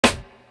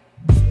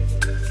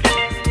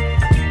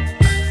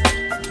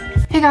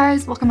Hey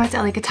guys, welcome back to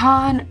Elly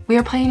Catan. We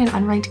are playing an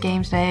unranked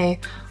game today,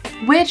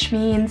 which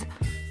means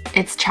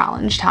it's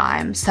challenge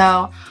time.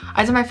 So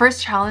I did my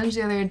first challenge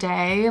the other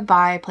day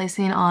by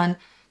placing on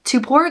 2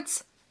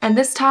 ports, and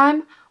this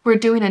time we're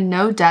doing a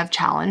no dev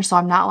challenge, so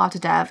I'm not allowed to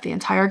dev the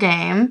entire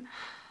game.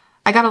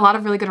 I got a lot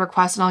of really good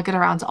requests and I'll get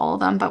around to all of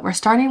them, but we're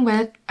starting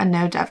with a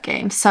no dev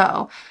game.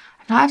 So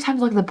I've not had time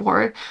to look at the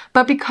board,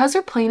 but because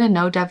we're playing a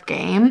no dev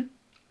game,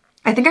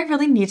 I think I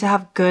really need to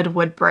have good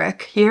wood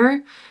brick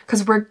here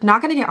because we're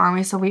not going to get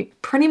army, so we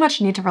pretty much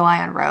need to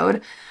rely on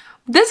road.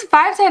 This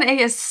 510A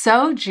is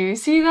so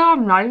juicy though,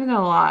 I'm not even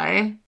gonna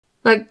lie.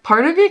 Like,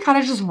 part of me kind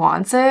of just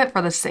wants it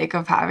for the sake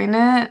of having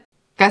it.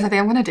 Guys, I think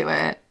I'm gonna do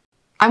it.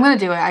 I'm gonna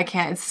do it. I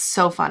can't. It's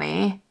so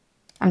funny.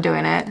 I'm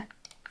doing it.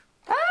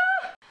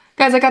 Ah!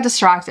 Guys, I got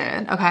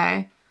distracted,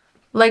 okay?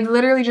 Like,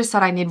 literally just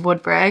said I need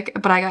wood brick,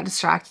 but I got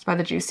distracted by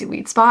the juicy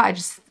wheat spot.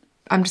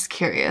 I'm just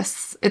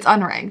curious. It's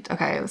unranked,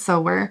 okay?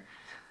 So we're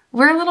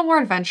a little more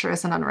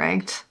adventurous and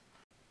unranked.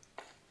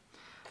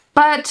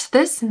 But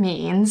this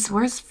means,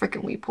 where's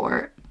freaking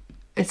Wheatport?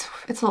 It's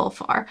a little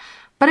far.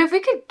 But if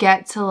we could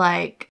get to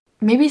like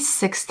maybe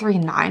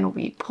 639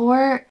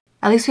 Wheatport,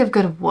 at least we have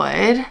good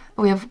wood.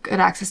 We have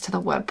good access to the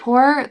wood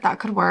port. That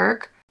could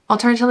work.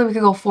 Alternatively, we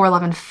could go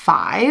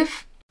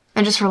 411.5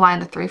 and just rely on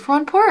the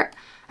 341 port.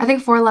 I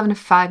think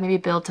 411.5, maybe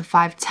build to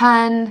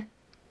 510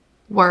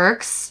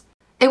 works.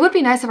 It would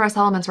be nice if our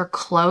settlements were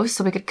close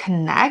so we could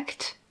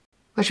connect,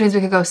 which means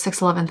we could go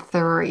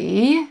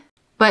 611.3.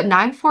 But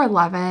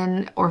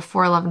 9411 or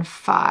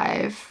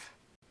 411.5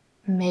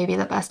 may be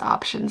the best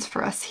options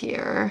for us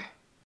here.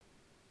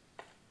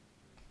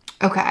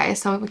 Okay,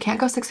 so we can't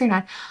go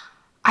 639.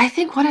 I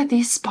think one of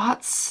these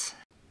spots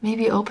may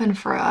be open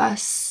for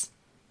us.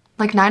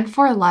 Like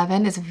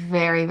 9411 is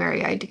very,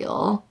 very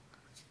ideal.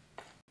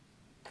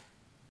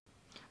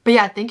 But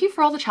yeah, thank you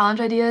for all the challenge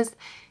ideas.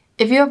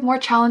 If you have more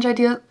challenge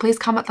ideas, please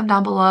comment them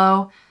down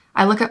below.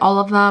 I look at all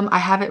of them. I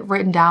have it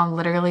written down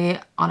literally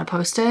on a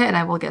post-it and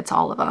I will get to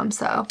all of them.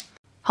 So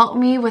help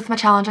me with my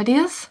challenge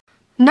ideas.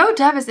 No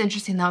dev is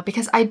interesting though,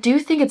 because I do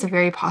think it's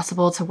very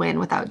possible to win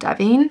without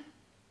deving.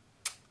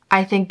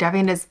 I think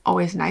deving is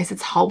always nice.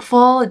 It's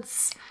helpful.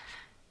 It's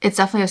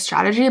definitely a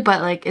strategy,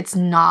 but like it's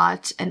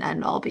not an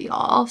end all be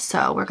all.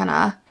 So we'll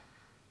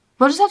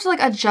just have to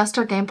like adjust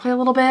our gameplay a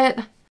little bit.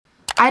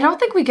 I don't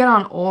think we get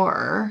on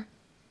ore.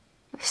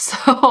 So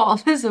all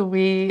this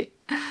wheat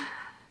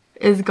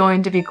is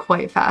going to be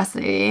quite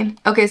fascinating.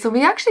 Okay, so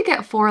we actually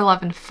get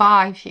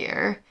 411.5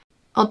 here.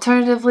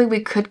 Alternatively, we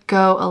could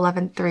go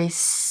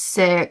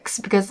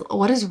 11.36 because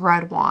what does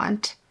red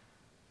want?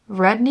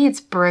 Red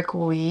needs brick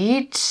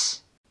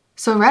wheat.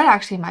 So red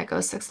actually might go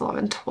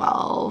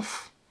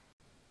 611.12,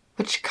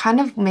 which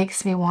kind of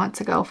makes me want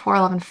to go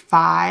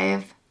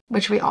 411.5,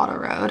 which we auto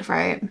road,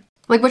 right?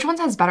 Like, which one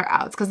has better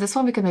outs? Because this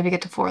one we could maybe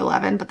get to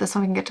 411, but this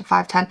one we can get to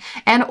 510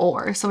 and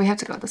ore, so we have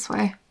to go this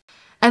way.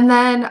 And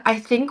then I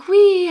think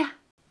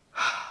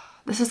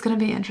this is going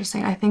to be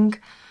interesting. I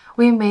think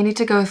we may need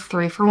to go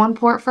 341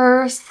 port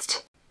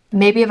first.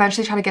 Maybe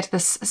eventually try to get to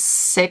this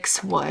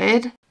 6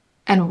 wood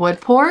and wood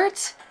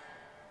port.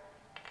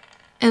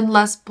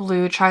 Unless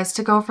blue tries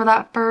to go for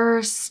that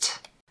first.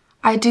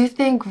 I do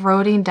think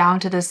roading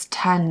down to this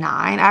 10-9,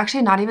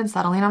 actually not even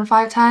settling on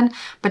 510,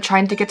 but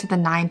trying to get to the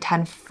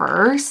 9-10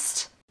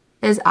 first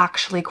is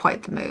actually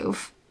quite the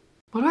move.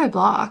 What do I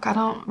block? I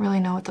don't really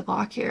know what to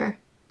block here.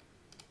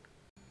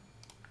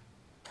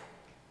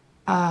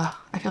 I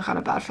feel kind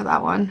of bad for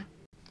that one.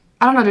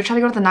 I don't know, do I try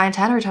to go to the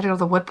 9-10 or try to go to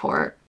the wood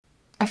port?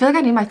 I feel like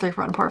I need my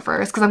 341 port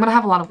first because I'm going to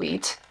have a lot of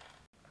wheat.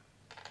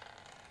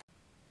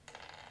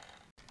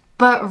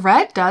 But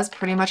red does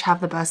pretty much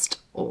have the best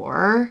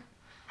ore.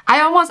 I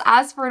almost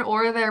asked for an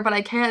ore there, but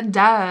I can't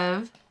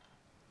dev.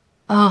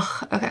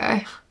 Ugh,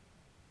 okay.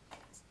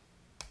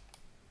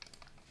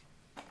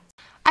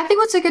 I think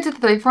once we get to the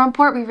 341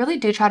 port, we really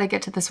do try to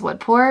get to this wood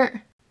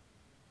port.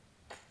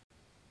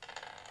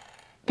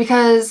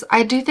 Because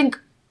I do think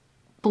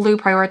blue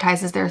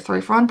prioritizes their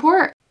 341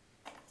 port.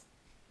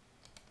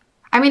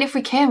 I mean, if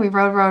we can, we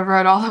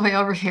road all the way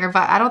over here,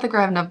 but I don't think we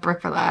have enough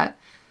brick for that.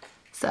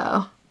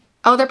 So,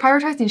 oh, they're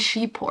prioritizing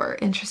sheep port.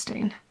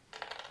 Interesting.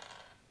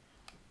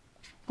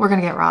 We're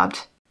gonna get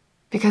robbed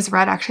because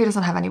red actually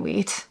doesn't have any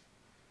wheat.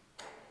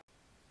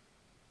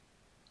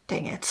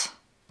 Dang it.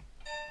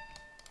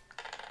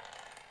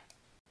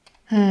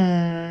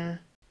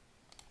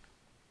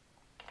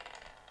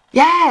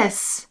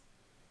 Yes!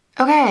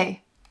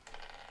 Okay.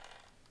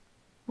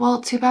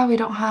 Well, too bad we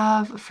don't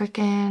have a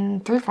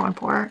freaking 341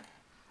 port.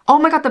 Oh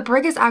my god, the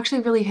brig is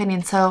actually really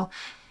hitting, so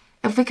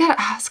if we could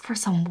ask for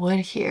some wood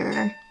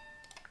here.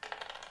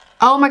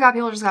 Oh my god,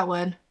 people just got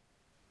wood.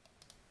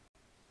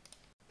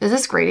 Is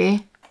this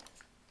greedy?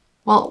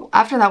 Well,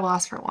 after that, we'll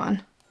ask for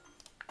one.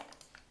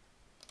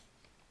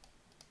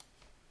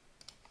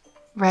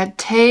 Red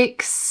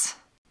takes.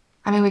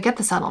 I mean, we get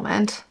the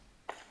settlement.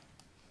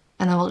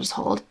 And then we'll just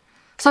hold.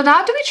 So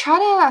now do we try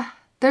to...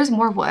 There's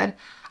more wood.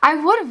 I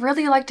would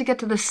really like to get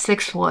to the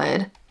 6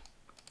 wood.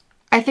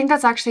 I think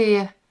that's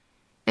actually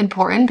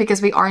important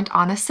because we aren't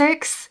on a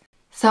 6.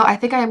 So I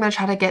think I am going to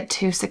try to get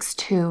to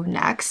 6-2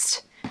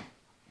 next.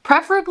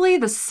 Preferably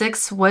the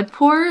 6 wood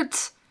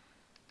port.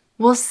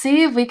 We'll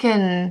see if we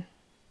can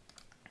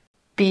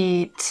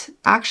beat...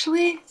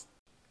 Actually,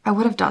 I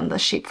would have done the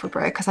sheep for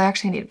brick because I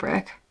actually need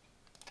brick.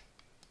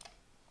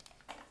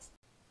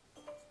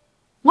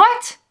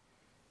 What?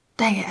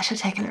 Dang it, I should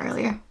have taken it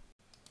earlier.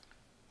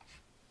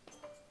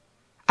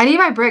 I need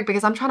my brick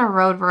because I'm trying to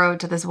road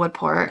to this wood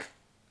port.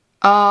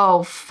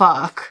 Oh,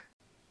 fuck.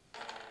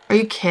 Are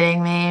you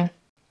kidding me?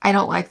 I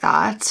don't like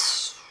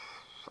that.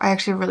 I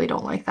actually really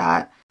don't like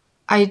that.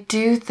 I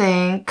do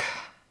think...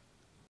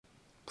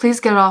 Please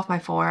get it off my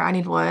 4. I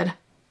need wood.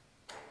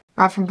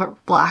 Rod from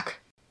black.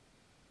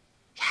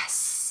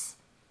 Yes.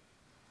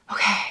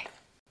 Okay.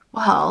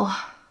 Well,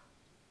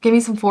 give me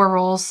some 4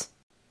 rolls.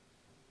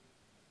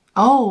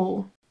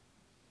 Oh.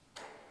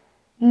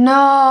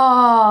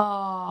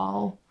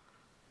 No.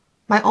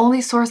 My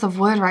only source of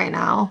wood right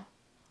now.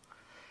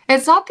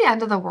 It's not the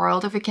end of the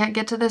world if we can't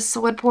get to this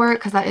wood port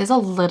because that is a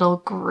little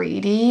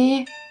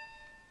greedy.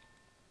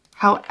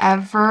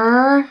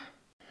 However,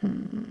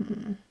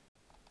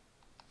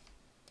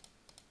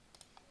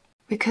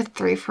 we could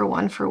 3 for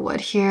 1 for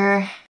wood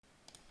here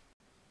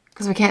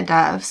because we can't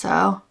dev,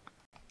 so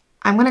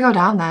I'm gonna go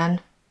down then.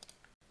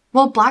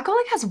 Well, black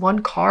only has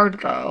 1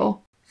 card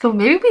though, so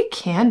maybe we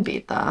can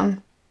beat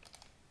them.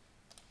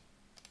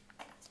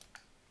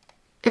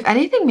 If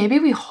anything, maybe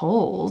we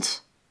hold.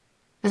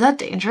 Is that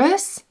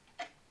dangerous?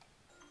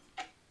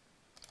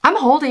 I'm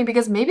holding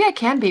because maybe I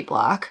can beat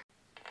black.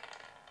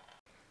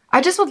 I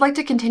just would like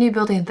to continue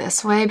building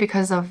this way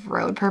because of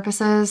road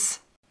purposes.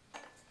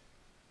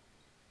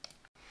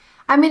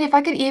 I mean, if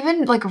I could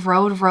even like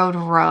road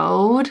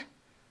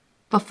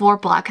before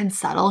black can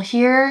settle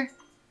here,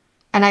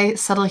 and I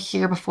settle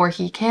here before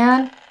he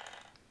can,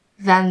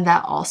 then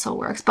that also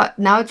works. But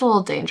now it's a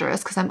little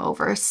dangerous because I'm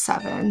over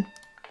 7.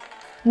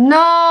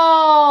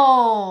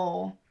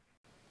 No!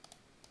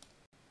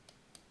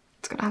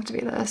 It's gonna have to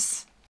be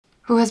this.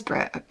 Who has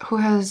brick? Who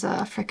has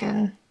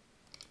frickin'...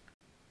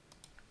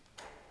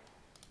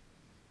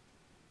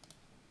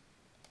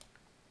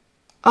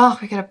 Oh,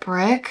 we get a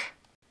brick?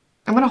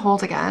 I'm gonna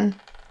hold again.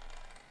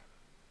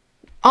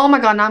 Oh my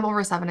god, now I'm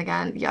over 7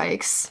 again.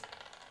 Yikes.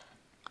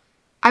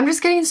 I'm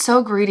just getting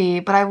so greedy,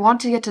 but I want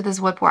to get to this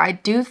wood port. I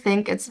do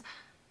think it's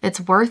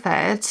worth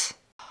it.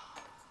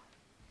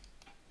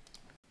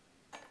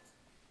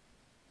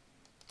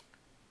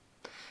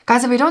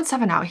 Guys, if we don't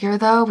 7 out here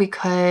though, we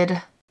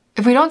could...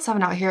 If we don't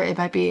 7 out here, it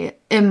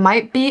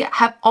might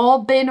have all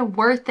been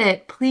worth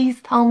it. Please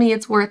tell me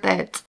it's worth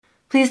it.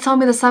 Please tell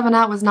me the 7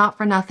 out was not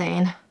for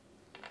nothing.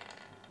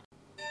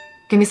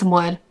 Give me some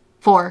wood.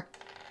 4.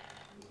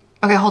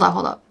 Okay, hold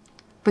up.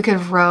 We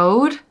could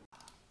road.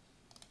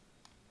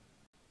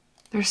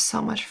 There's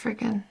so much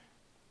freaking...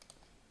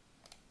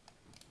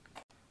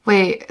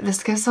 Wait,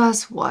 this gives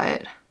us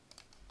what?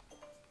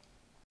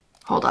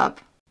 Hold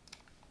up.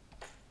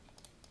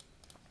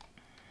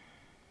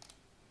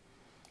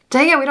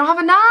 Dang it, we don't have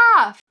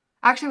enough!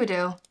 Actually, we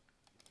do.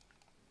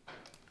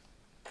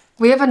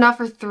 We have enough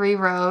for 3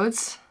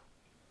 roads.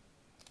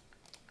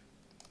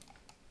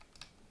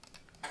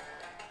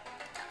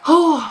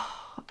 Oh,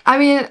 I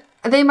mean,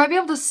 they might be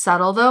able to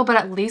settle though, but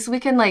at least we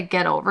can like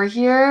get over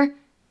here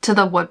to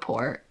the wood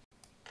port.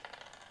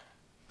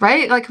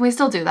 Right? Like, can we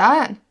still do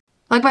that?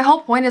 Like, my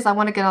whole point is I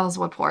want to get on this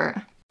wood port.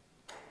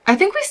 I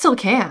think we still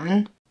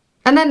can.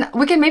 And then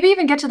we can maybe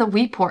even get to the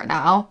wheat port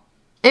now.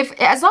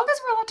 As long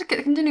as we're allowed to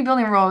continue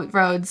building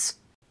roads.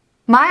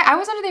 I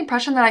was under the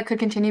impression that I could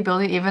continue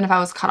building even if I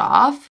was cut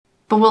off,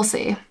 but we'll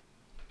see.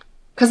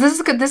 Because this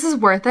is good. This is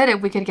worth it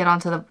if we could get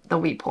onto the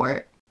wheat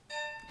port.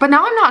 But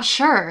now I'm not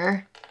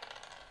sure.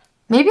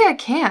 Maybe I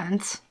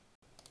can't.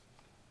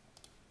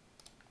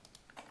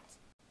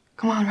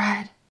 Come on,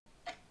 red.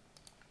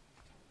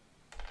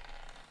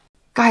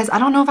 Guys, I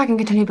don't know if I can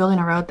continue building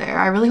a road there.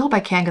 I really hope I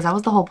can because that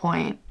was the whole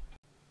point.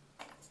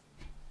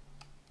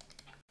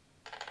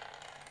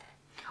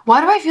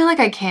 Why do I feel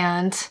like I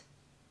can't?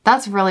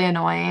 That's really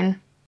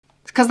annoying.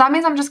 Because that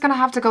means I'm just going to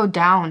have to go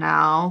down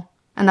now.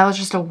 And that was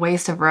just a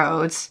waste of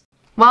roads.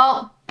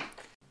 Well,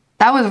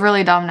 that was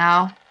really dumb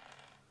now.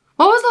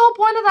 What was the whole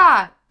point of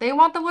that? They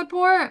want the wood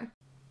port?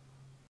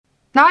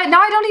 Now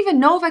I don't even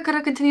know if I could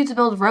have continued to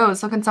build roads.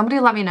 So can somebody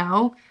let me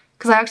know?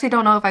 Because I actually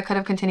don't know if I could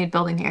have continued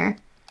building here.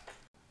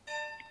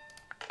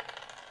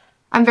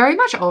 I'm very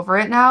much over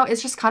it now.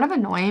 It's just kind of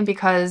annoying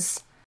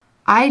because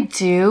I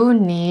do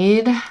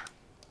need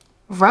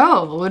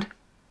road,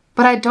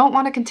 but I don't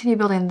want to continue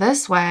building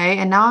this way.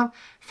 And now,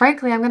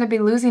 frankly, I'm going to be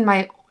losing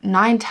my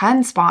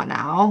 9-10 spot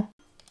now.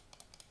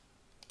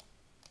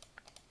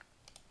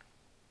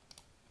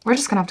 We're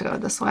just going to have to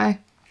go this way.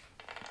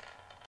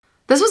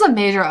 This was a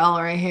major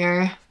L right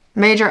here.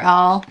 Major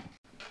L.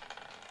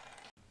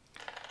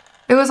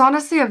 It was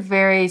honestly a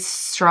very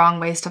strong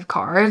waste of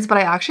cards, but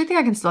I actually think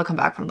I can still come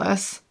back from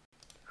this.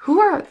 Who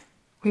are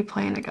we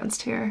playing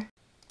against here?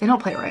 They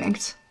don't play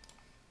ranked.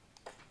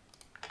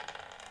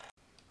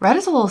 Red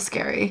is a little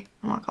scary,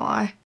 I'm not gonna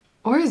lie.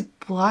 Or is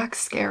black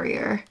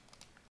scarier?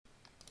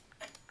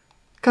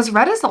 Because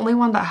red is the only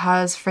one that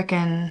has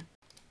freaking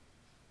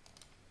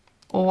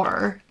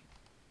ore.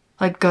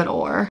 Like good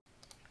ore.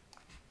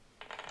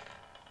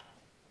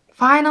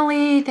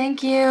 Finally,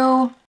 thank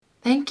you.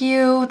 Thank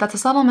you. That's a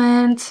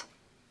settlement.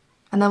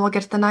 And then we'll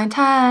get to the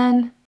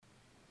 910.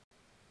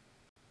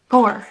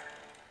 4.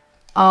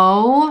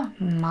 Oh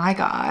my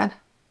god.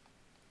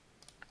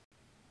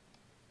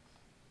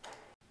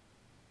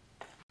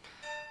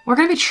 We're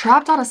gonna be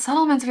trapped out of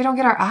settlements if we don't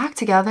get our act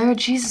together.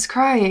 Jesus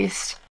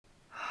Christ.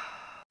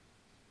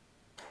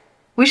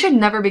 We should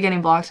never be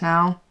getting blocked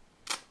now.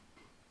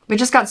 We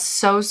just got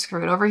so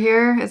screwed over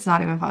here. It's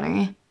not even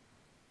funny.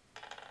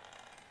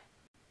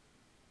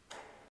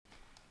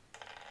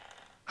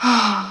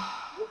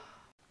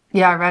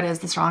 Yeah, red is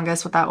the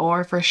strongest with that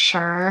ore for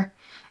sure.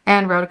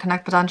 And road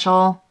connect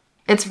potential.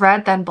 It's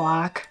red, then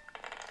black.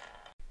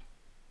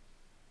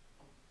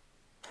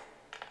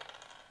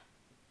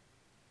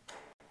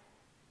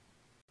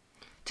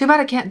 Too bad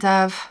I can't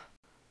dev.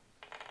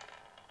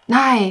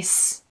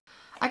 Nice.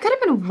 I could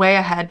have been way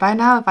ahead by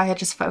now if I had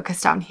just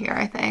focused down here,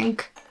 I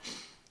think.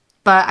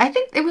 But I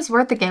think it was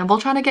worth the gamble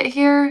trying to get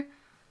here.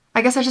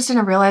 I guess I just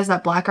didn't realize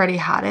that black already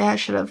had it. I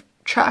should have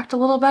tracked a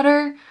little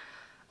better.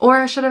 Or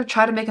I should have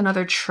tried to make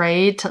another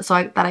trade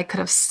that I could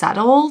have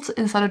settled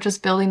instead of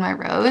just building my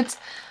roads.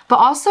 But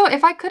also,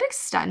 if I could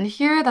extend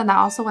here, then that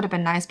also would have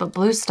been nice. But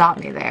blue stopped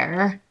me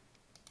there,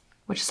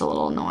 which is a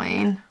little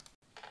annoying.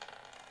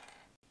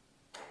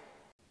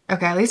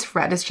 Okay, at least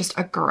red is just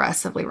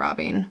aggressively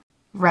robbing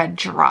red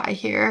dry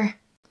here.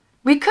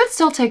 We could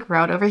still take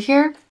road over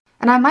here.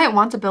 And I might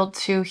want to build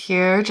 2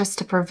 here just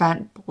to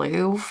prevent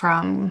blue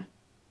from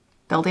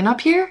building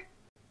up here.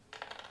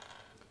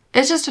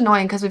 It's just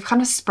annoying because we've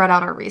kind of spread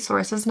out our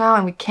resources now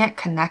and we can't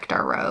connect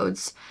our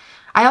roads.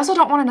 I also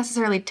don't want to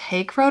necessarily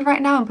take road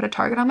right now and put a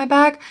target on my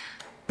back,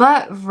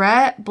 but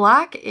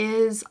black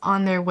is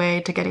on their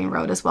way to getting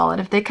road as well. And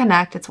if they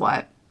connect, it's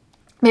what?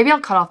 Maybe I'll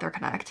cut off their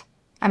connect.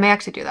 I may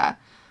actually do that.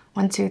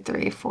 1, 2,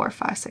 3, 4,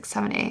 5, 6,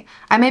 7, 8.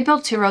 I may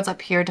build 2 roads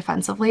up here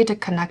defensively to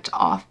connect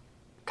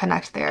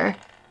there.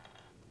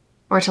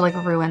 Or to like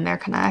ruin their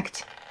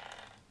connect.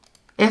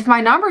 If my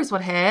numbers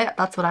would hit,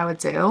 that's what I would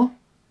do.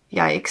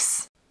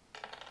 Yikes.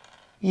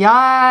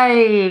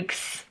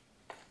 Yikes.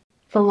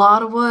 It's a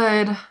lot of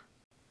wood.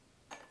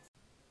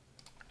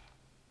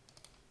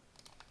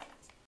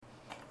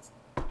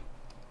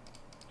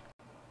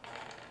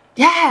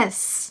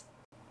 Yes!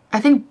 I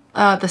think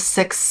the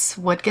 6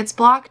 wood gets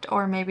blocked,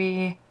 or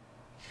maybe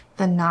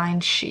the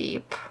 9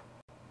 sheep.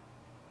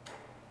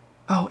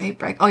 Oh, 8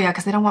 brick. Oh yeah,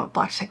 because they don't want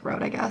black to take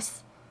road, I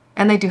guess.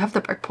 And they do have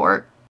the brick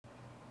port.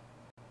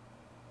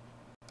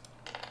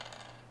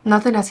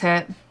 Nothing has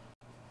hit.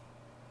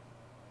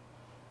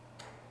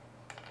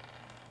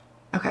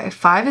 Okay,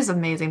 5 is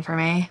amazing for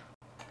me.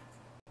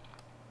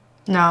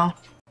 No.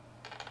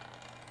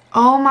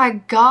 Oh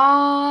my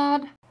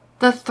god.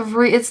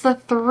 It's the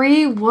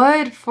 3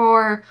 wood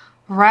for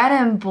red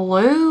and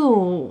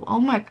blue. Oh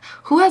my,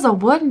 who has a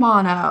wood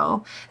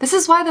mono? This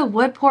is why the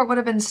wood port would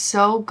have been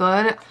so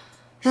good.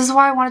 This is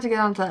why I wanted to get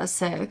onto a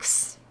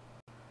 6.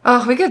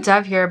 Oh, we could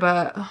dev here,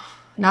 but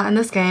not in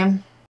this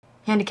game.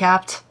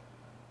 Handicapped.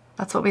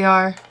 That's what we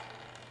are.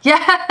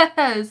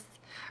 Yes!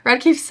 Red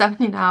keeps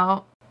 70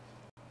 out.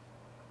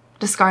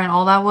 Discarding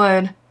all that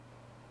wood.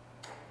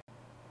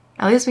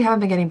 At least we haven't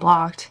been getting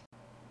blocked.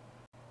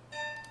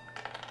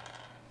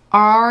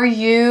 Are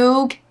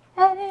you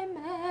kidding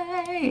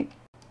me?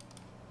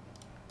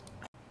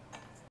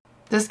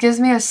 This gives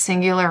me a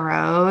singular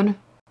road.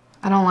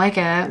 I don't like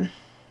it.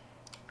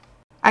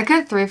 I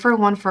could 3 for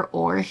 1 for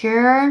ore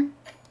here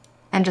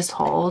and just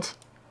hold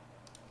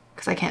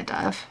because I can't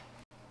dev.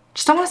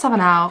 Just don't want to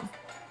 7 out.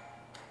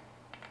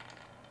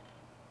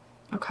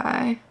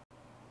 Okay.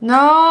 No,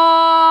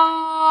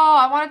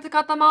 I wanted to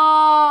cut them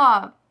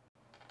off.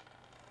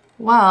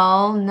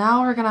 Well,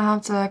 now we're gonna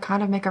have to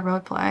kind of make a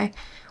road play.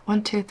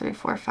 1, 2, 3,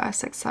 4, 5,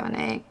 6, 7,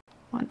 8.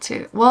 1,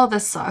 2. Well,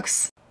 this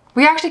sucks.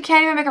 We actually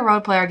can't even make a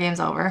road play. Our game's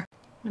over.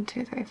 1,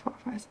 2, 3, 4,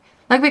 5, 6.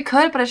 Like we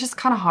could, but it's just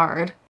kind of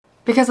hard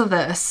because of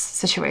this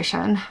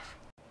situation.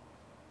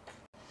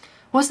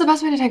 What's the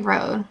best way to take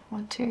road?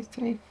 1, 2,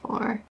 3,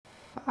 4,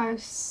 5,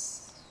 6.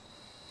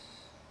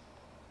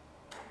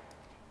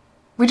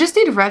 We just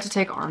need red to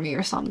take army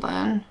or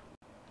something.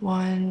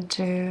 1,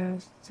 2,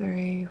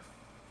 3,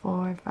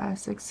 4, 5,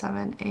 6,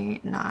 7,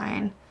 8,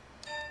 9.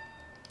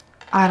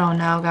 I don't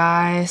know,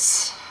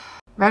 guys.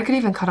 Red could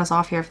even cut us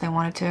off here if they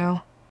wanted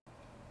to.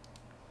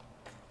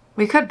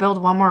 We could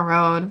build 1 more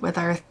road with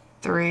our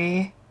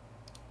 3.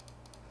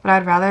 But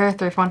I'd rather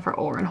 3 for 1 for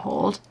ore and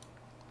hold.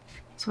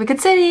 So we could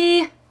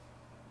city!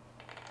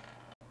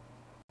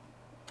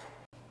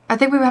 I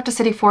think we would have to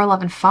city 4,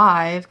 11,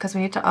 5 because we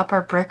need to up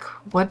our brick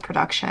wood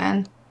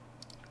production.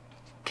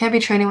 Can't be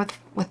trading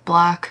with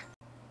black.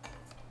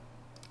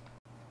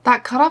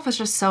 That cutoff was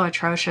just so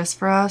atrocious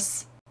for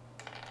us.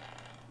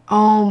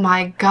 Oh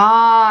my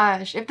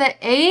gosh. If the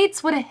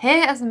 8s would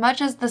hit as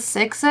much as the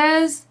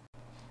 6s,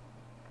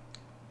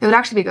 it would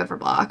actually be good for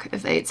black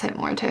if the 8s hit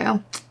more too.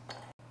 I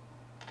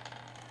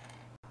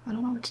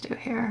don't know what to do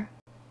here.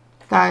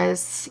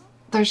 Guys,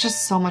 there's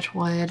just so much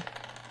wood.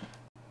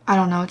 I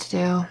don't know what to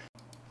do.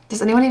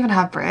 Does anyone even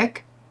have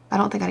brick? I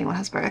don't think anyone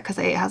has brick because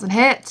 8 hasn't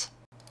hit.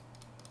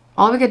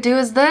 All we could do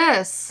is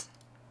this.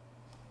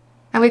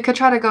 And we could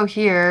try to go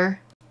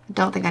here. I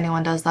don't think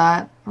anyone does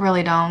that.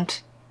 Really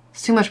don't.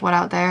 There's too much wood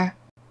out there.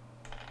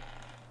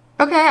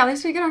 Okay, at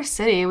least we get our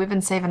city we've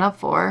been saving up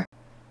for.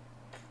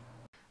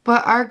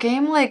 But our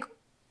game, like,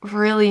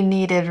 really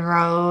needed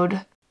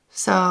road.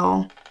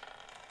 So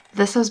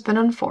this has been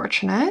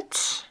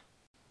unfortunate.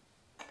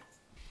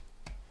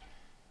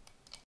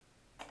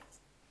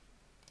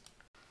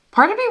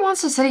 Part of me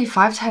wants a city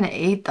 5, 10,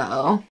 8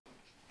 though.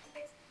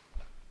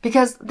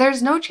 Because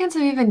there's no chance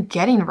of even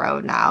getting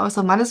road now.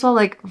 So might as well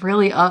like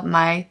really up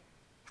my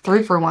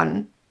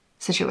 3-for-1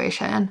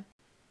 situation.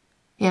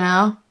 You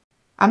know?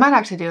 I might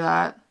actually do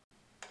that.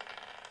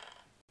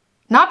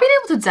 Not being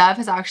able to dev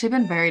has actually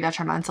been very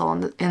detrimental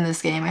in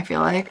this game, I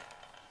feel like.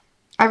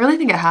 I really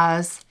think it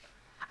has.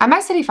 I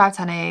might city 5,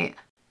 10, 8.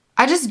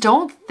 I just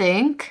don't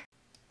think...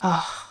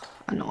 Ugh,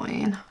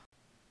 annoying.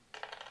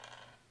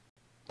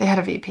 They had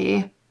a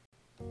VP.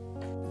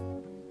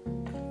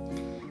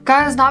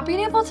 Guys, not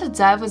being able to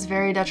dev was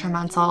very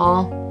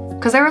detrimental.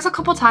 Because there was a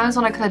couple times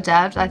when I could have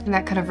dev'd. I think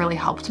that could have really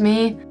helped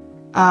me.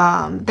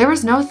 There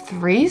was no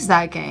 3s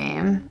that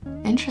game.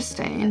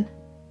 Interesting.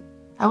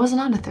 I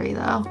wasn't on a 3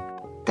 though.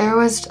 There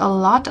was a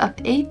lot of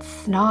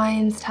 8s,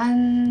 9s,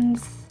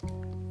 10s.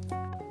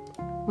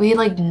 We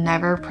like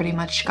never pretty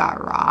much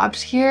got robbed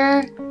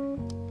here.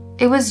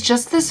 It was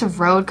just this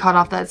road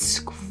cutoff that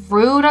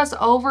screwed us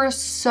over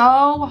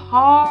so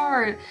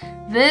hard.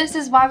 This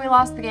is why we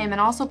lost the game. And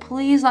also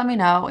please let me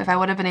know if I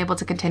would have been able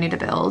to continue to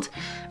build,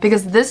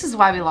 because this is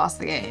why we lost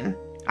the game,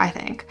 I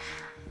think.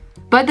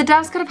 But the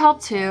devs could have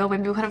helped too.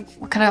 Maybe we could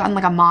have done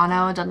like a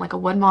mono, done like a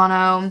wood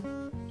mono.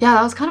 Yeah,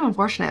 that was kind of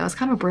unfortunate. It was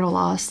kind of a brutal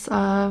loss.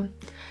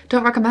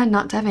 Don't recommend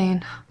not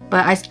deving,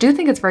 but I do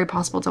think it's very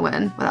possible to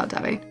win without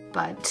deving.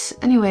 But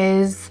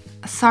anyways,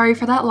 sorry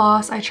for that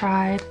loss. I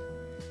tried,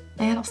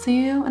 and I'll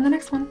see you in the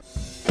next one.